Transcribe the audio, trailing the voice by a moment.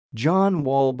John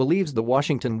Wall believes the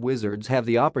Washington Wizards have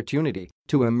the opportunity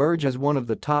to emerge as one of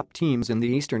the top teams in the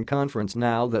Eastern Conference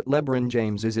now that LeBron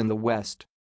James is in the West.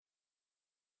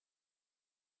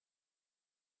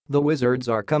 The Wizards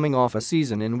are coming off a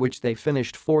season in which they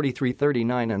finished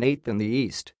 43-39 and 8th in the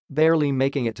East, barely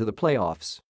making it to the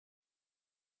playoffs.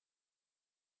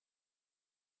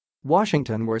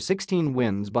 Washington were 16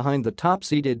 wins behind the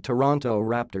top-seeded Toronto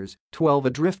Raptors, 12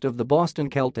 adrift of the Boston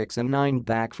Celtics and 9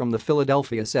 back from the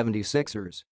Philadelphia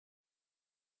 76ers.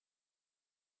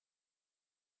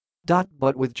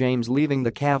 But with James leaving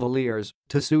the Cavaliers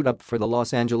to suit up for the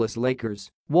Los Angeles Lakers,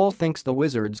 Wall thinks the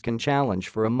Wizards can challenge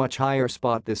for a much higher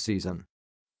spot this season.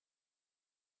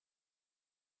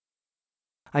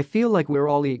 "I feel like we're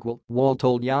all equal," Wall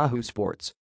told Yahoo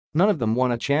Sports. "None of them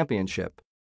won a championship.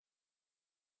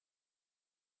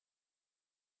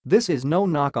 This is no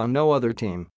knock on no other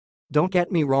team. Don't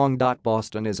get me wrong.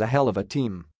 Boston is a hell of a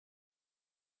team.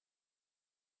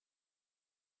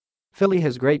 Philly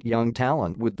has great young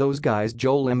talent with those guys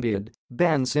Joel Embiid,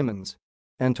 Ben Simmons.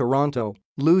 And Toronto,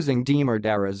 losing DeMar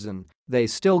DeRozan, they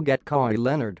still get Kawhi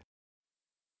Leonard.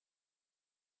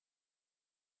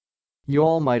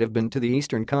 Y'all might have been to the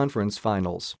Eastern Conference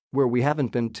Finals, where we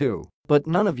haven't been to, but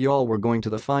none of y'all were going to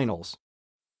the finals.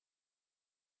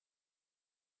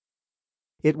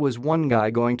 It was one guy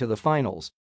going to the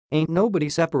finals. Ain't nobody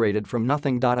separated from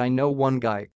nothing. I know one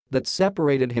guy that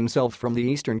separated himself from the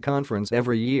Eastern Conference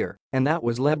every year, and that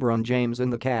was LeBron James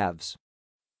and the Cavs.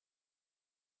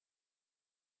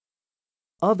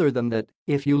 Other than that,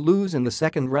 if you lose in the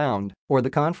second round or the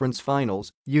conference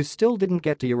finals, you still didn't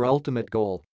get to your ultimate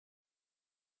goal,